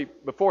before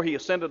he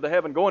ascended to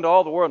heaven? Go into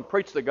all the world and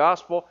preach the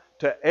gospel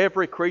to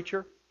every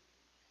creature.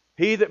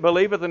 He that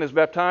believeth and is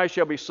baptized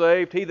shall be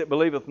saved. He that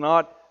believeth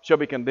not shall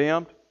be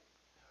condemned.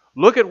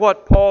 Look at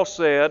what Paul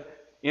said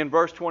in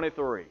verse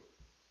 23.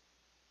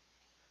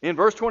 In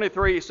verse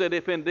 23 he said,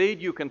 if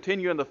indeed you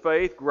continue in the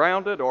faith,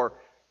 grounded, in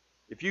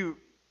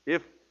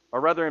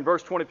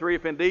verse 23,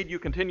 if indeed you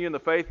continue in the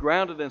faith,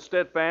 grounded and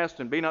steadfast,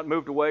 and be not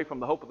moved away from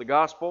the hope of the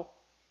gospel,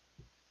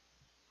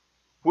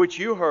 which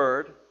you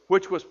heard,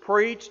 which was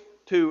preached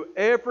to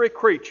every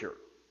creature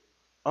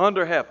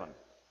under heaven,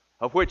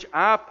 of which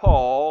I,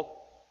 Paul,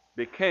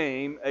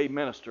 became a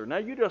minister. Now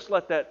you just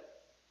let that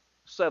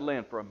settle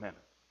in for a minute.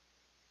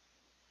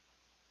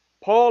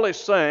 Paul is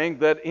saying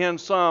that in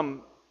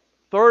some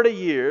 30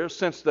 years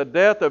since the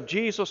death of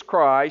Jesus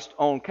Christ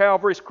on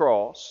Calvary's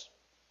cross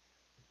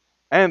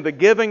and the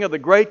giving of the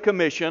Great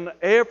Commission,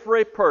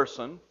 every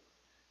person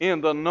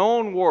in the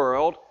known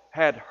world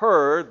had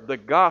heard the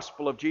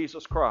gospel of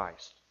Jesus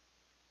Christ.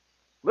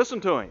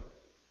 Listen to him.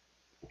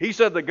 He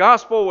said the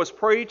gospel was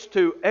preached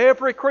to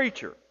every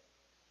creature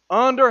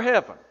under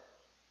heaven,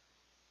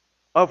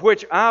 of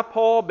which I,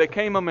 Paul,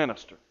 became a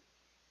minister.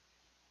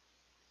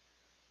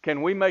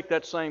 Can we make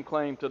that same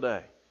claim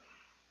today?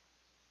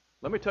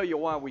 Let me tell you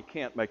why we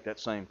can't make that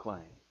same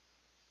claim.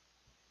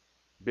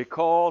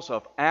 Because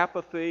of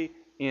apathy,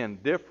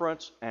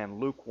 indifference, and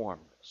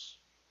lukewarmness.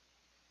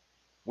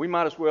 We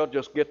might as well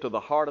just get to the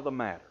heart of the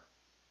matter.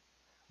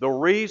 The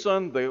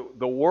reason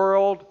the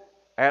world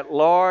at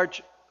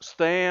large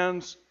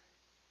stands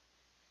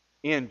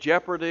in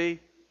jeopardy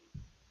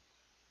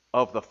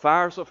of the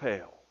fires of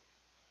hell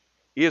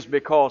is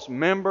because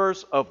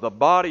members of the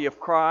body of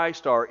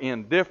Christ are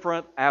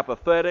indifferent,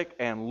 apathetic,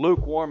 and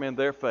lukewarm in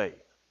their faith.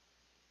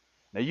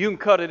 Now you can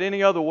cut it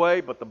any other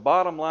way, but the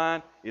bottom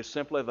line is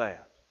simply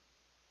that.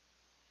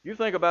 You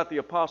think about the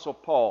Apostle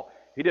Paul.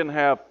 He didn't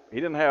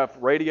have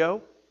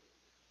radio.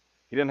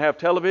 He didn't have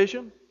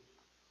television.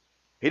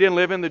 He didn't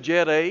live in the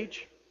jet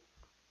age.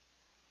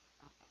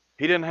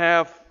 He didn't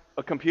have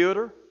a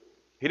computer.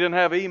 He didn't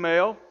have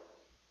email.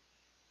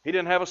 He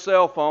didn't have a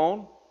cell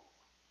phone.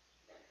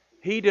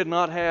 He did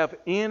not have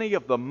any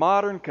of the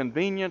modern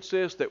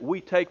conveniences that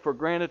we take for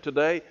granted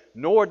today,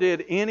 nor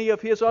did any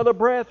of his other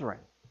brethren.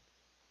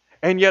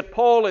 And yet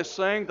Paul is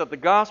saying that the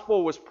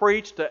gospel was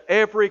preached to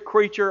every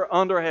creature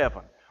under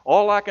heaven.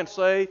 All I can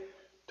say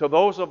to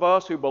those of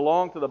us who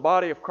belong to the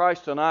body of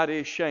Christ tonight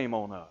is shame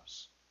on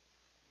us.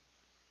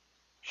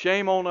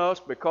 Shame on us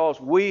because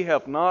we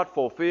have not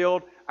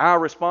fulfilled our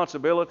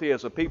responsibility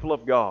as a people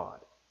of God.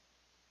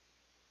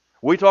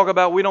 We talk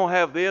about we don't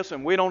have this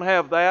and we don't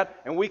have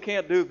that and we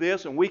can't do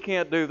this and we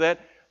can't do that.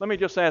 Let me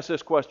just ask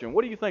this question.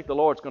 What do you think the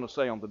Lord's going to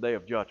say on the day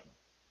of judgment?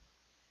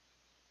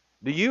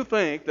 Do you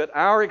think that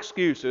our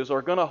excuses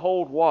are going to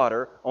hold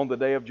water on the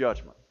day of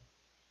judgment?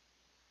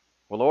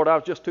 Well, Lord, I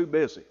was just too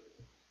busy.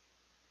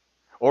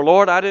 Or,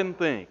 Lord, I didn't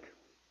think.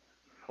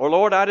 Or,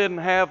 Lord, I didn't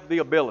have the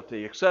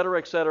ability, etc.,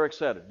 etc.,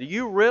 etc. Do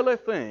you really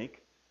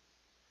think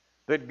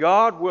that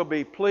God will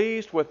be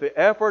pleased with the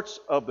efforts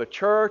of the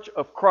Church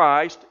of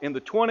Christ in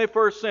the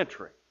 21st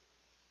century?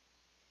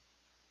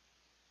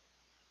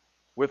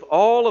 With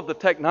all of the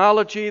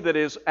technology that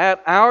is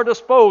at our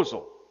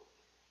disposal,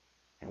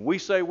 and we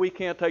say we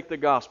can't take the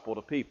gospel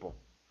to people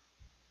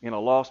in a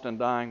lost and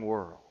dying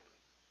world.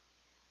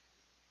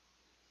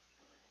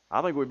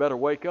 I think we better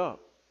wake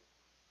up.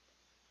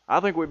 I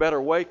think we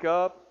better wake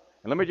up.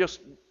 And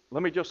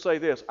let me just say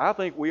this. I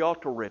think we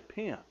ought to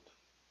repent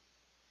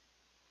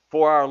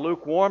for our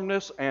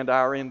lukewarmness and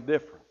our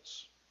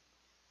indifference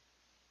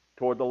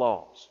toward the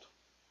lost.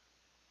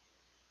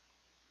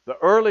 The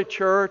early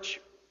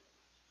church,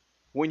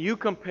 when you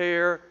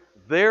compare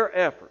their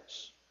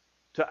efforts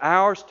to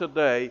ours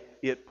today,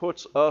 it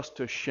puts us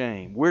to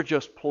shame. We're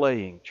just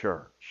playing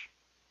church.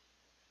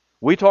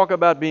 We talk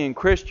about being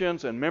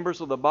Christians and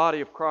members of the body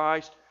of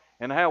Christ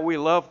and how we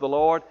love the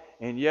Lord,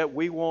 and yet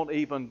we won't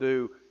even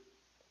do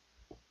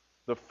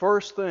the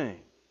first thing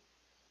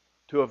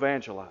to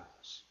evangelize.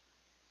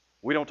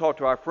 We don't talk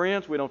to our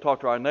friends, we don't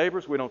talk to our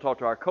neighbors, we don't talk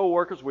to our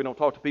co-workers, we don't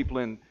talk to people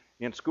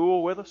in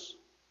school with us.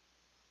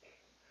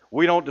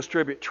 We don't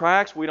distribute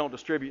tracts, we don't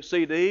distribute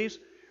CDs.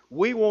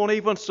 We won't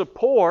even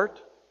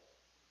support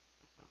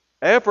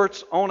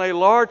efforts on a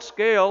large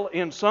scale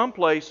in some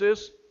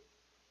places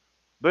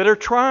that are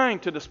trying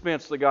to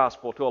dispense the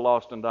gospel to a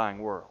lost and dying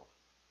world.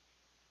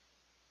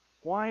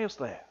 Why is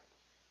that?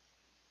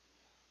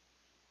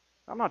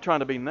 I'm not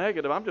trying to be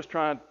negative. I'm just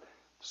trying to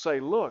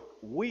say, look,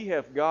 we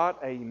have got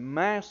a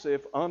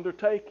massive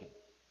undertaking.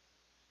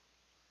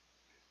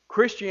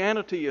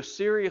 Christianity is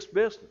serious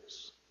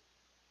business.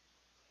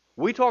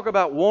 We talk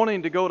about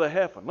wanting to go to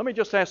heaven. Let me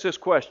just ask this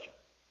question.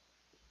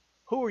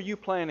 Who are you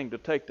planning to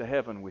take to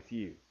heaven with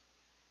you?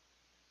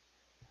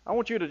 I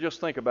want you to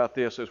just think about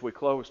this as we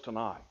close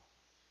tonight.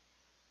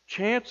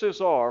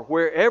 Chances are,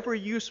 wherever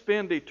you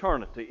spend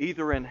eternity,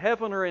 either in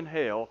heaven or in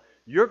hell,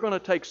 you're going to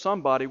take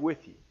somebody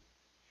with you.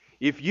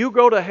 If you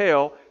go to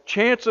hell,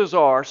 chances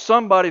are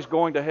somebody's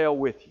going to hell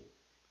with you.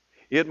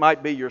 It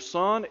might be your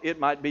son, it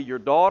might be your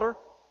daughter,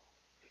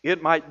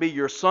 it might be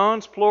your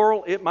sons,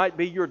 plural, it might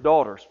be your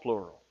daughters,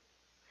 plural.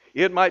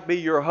 It might be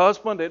your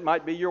husband, it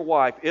might be your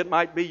wife, it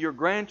might be your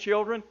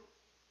grandchildren,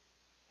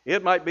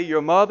 it might be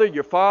your mother,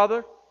 your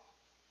father.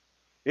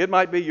 It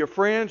might be your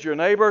friends, your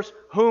neighbors,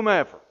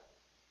 whomever.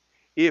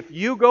 If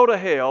you go to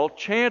hell,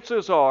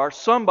 chances are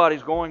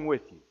somebody's going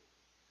with you.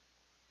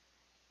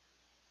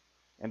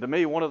 And to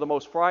me, one of the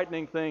most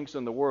frightening things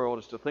in the world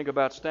is to think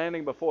about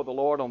standing before the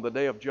Lord on the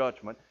day of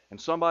judgment and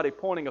somebody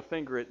pointing a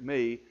finger at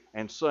me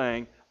and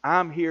saying,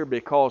 I'm here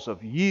because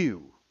of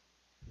you.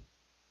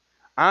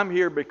 I'm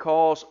here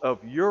because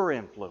of your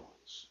influence.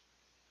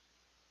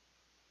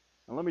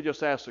 And let me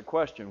just ask the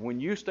question. When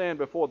you stand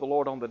before the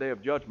Lord on the day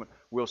of judgment,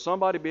 will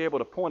somebody be able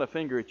to point a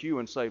finger at you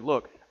and say,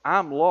 look,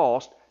 I'm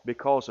lost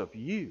because of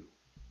you?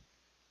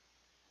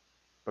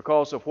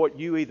 Because of what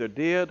you either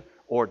did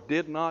or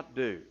did not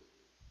do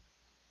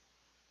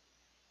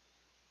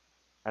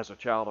as a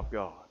child of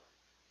God.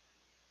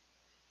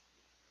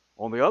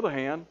 On the other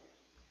hand,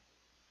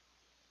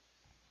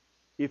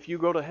 if you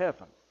go to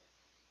heaven,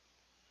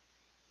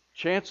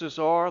 chances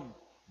are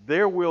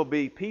there will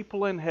be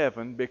people in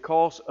heaven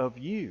because of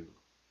you.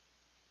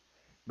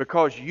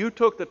 Because you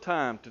took the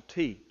time to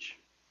teach,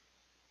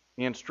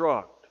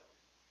 instruct,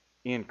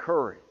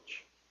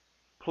 encourage,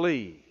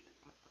 plead,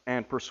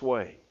 and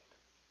persuade.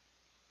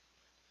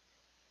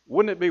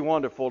 Wouldn't it be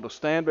wonderful to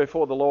stand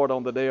before the Lord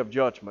on the day of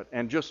judgment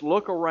and just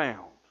look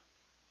around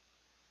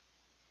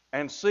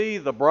and see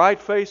the bright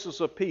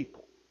faces of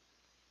people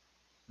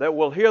that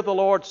will hear the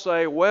Lord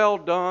say, well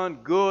done,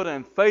 good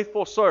and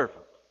faithful servant,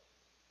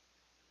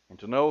 and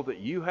to know that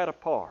you had a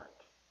part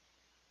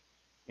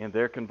in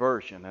their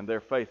conversion and their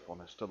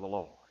faithfulness to the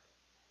Lord.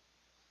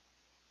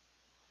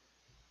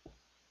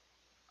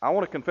 I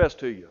want to confess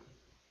to you,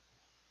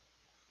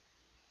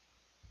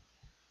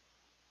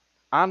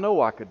 I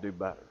know I could do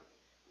better.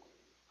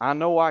 I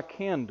know I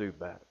can do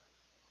better.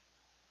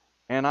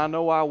 And I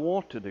know I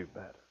want to do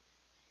better.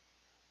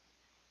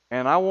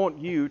 And I want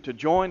you to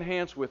join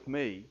hands with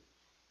me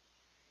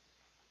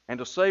and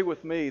to say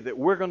with me that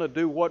we're going to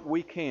do what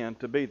we can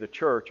to be the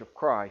church of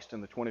Christ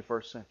in the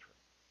 21st century.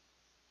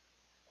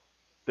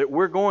 That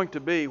we're going to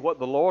be what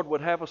the Lord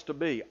would have us to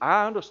be.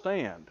 I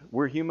understand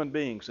we're human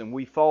beings and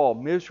we fall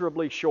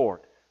miserably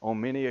short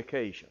on many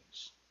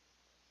occasions.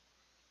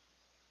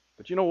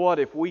 But you know what?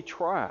 If we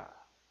try,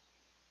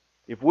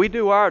 if we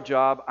do our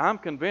job, I'm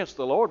convinced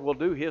the Lord will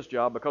do His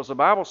job, because the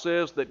Bible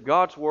says that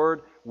God's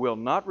Word will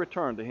not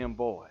return to Him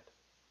void.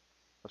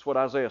 That's what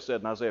Isaiah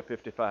said in Isaiah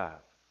 55.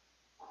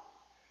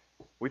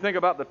 We think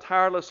about the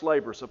tireless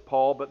labors of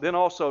Paul, but then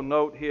also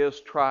note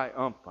his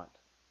triumphant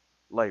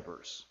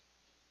labors.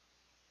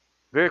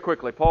 Very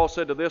quickly, Paul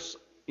said, to this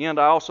end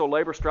I also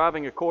labor,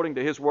 striving according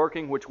to His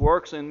working, which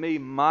works in me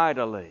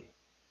mightily.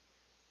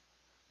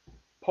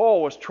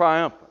 Paul was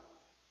triumphant.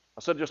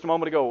 I said just a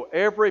moment ago,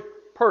 every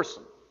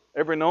person,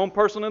 every known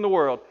person in the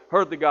world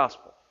heard the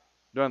gospel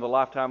during the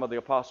lifetime of the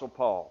Apostle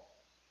Paul.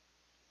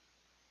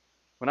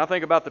 When I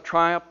think about the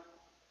triumphant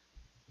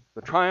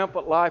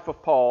life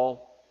of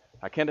Paul,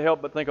 I can't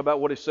help but think about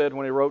what he said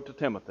when he wrote to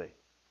Timothy.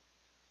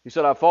 He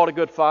said, I've fought a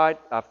good fight,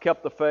 I've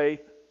kept the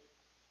faith,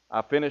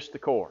 I've finished the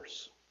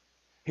course.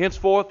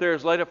 Henceforth there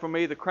is laid up for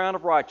me the crown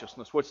of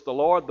righteousness, which the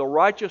Lord, the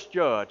righteous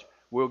judge,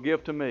 will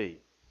give to me.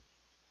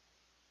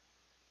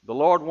 The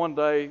Lord one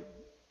day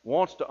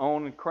wants to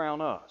own and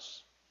crown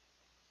us.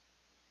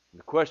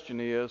 The question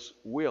is,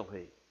 will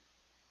He?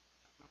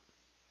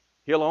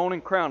 He'll own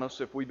and crown us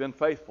if we've been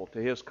faithful to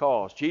His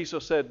cause.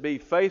 Jesus said, be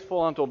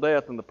faithful until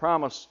death, and the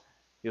promise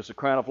is the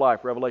crown of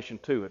life. Revelation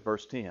 2 at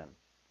verse 10.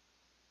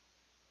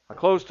 I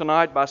close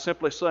tonight by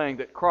simply saying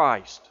that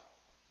Christ,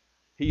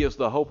 He is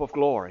the hope of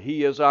glory.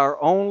 He is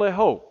our only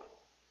hope.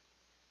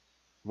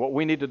 What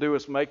we need to do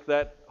is make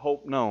that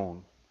hope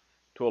known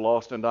to a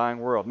lost and dying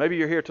world. Maybe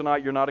you're here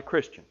tonight, you're not a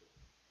Christian.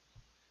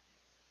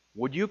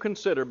 Would you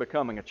consider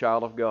becoming a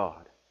child of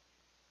God?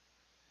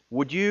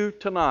 Would you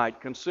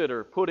tonight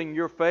consider putting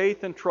your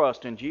faith and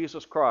trust in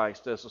Jesus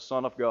Christ as the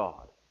Son of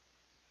God,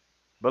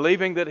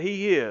 believing that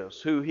He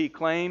is who He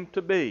claimed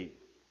to be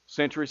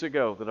centuries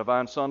ago, the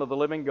divine Son of the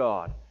living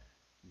God,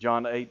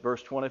 John 8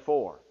 verse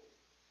 24.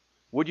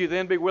 Would you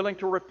then be willing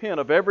to repent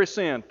of every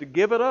sin, to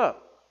give it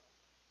up,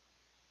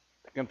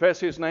 to confess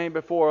His name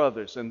before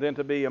others, and then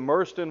to be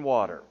immersed in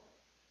water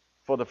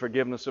for the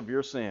forgiveness of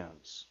your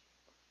sins?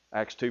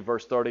 Acts 2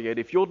 verse 38.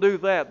 If you'll do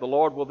that, the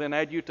Lord will then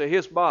add you to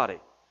His body.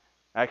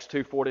 Acts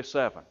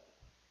 2:47. And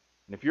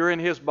if you're in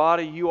His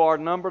body, you are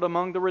numbered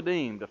among the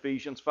redeemed.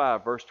 Ephesians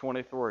 5 verse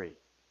 23.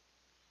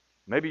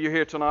 Maybe you're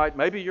here tonight.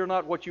 Maybe you're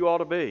not what you ought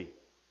to be.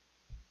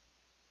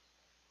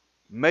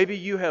 Maybe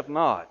you have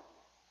not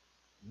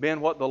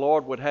been what the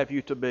Lord would have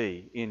you to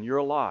be in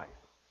your life.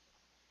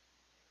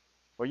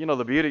 Well, you know,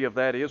 the beauty of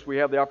that is we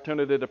have the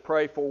opportunity to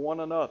pray for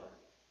one another.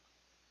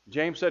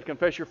 James said,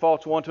 confess your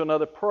faults one to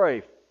another,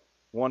 pray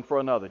one for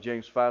another.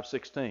 James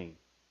 5:16.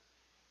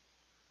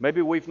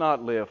 Maybe we've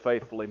not lived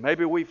faithfully.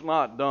 Maybe we've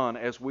not done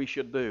as we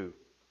should do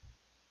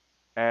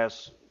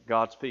as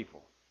God's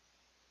people.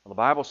 Well, the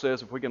Bible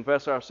says if we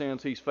confess our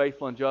sins, He's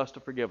faithful and just to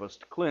forgive us,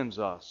 to cleanse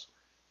us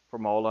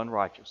from all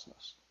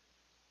unrighteousness.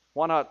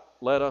 Why not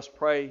let us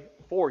pray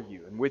for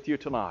you and with you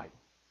tonight,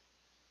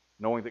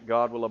 knowing that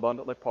God will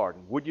abundantly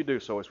pardon? Would you do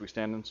so as we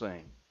stand and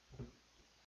sing?